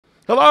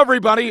Hello,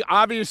 everybody.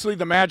 Obviously,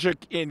 the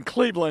Magic in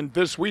Cleveland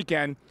this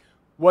weekend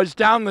was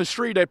down the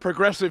street at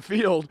Progressive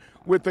Field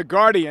with the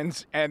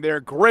Guardians and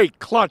their great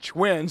clutch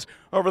wins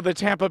over the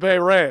Tampa Bay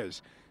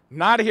Rays.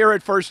 Not here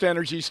at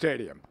FirstEnergy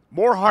Stadium.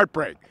 More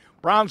heartbreak.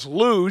 Browns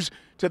lose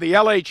to the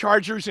LA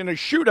Chargers in a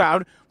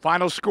shootout.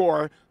 Final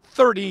score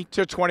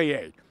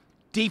 30-28.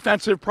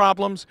 Defensive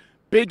problems.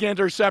 Big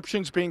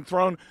interceptions being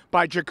thrown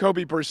by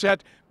Jacoby Brissett.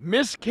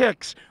 Missed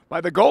kicks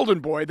by the golden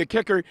boy, the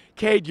kicker,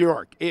 Cade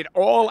York. It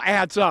all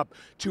adds up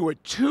to a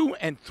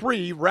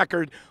 2-3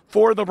 record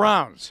for the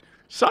Browns.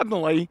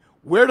 Suddenly,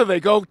 where do they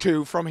go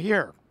to from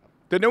here?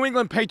 The New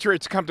England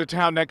Patriots come to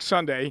town next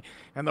Sunday,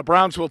 and the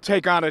Browns will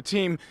take on a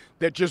team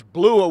that just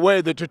blew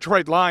away the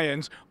Detroit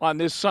Lions on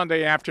this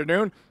Sunday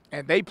afternoon.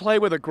 And they play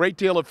with a great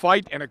deal of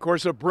fight and, of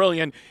course, a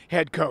brilliant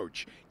head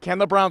coach. Can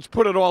the Browns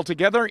put it all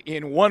together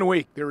in 1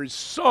 week? There is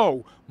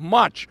so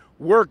much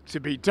work to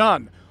be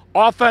done.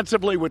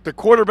 Offensively with the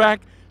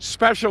quarterback,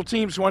 special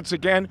teams once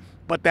again,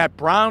 but that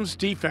Browns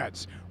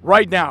defense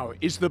right now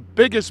is the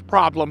biggest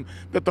problem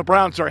that the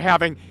Browns are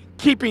having,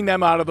 keeping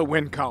them out of the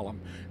win column.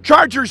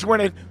 Chargers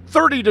win it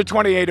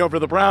 30-28 over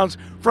the Browns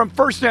from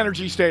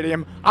FirstEnergy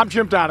Stadium. I'm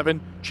Jim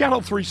Donovan, Channel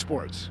 3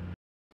 Sports.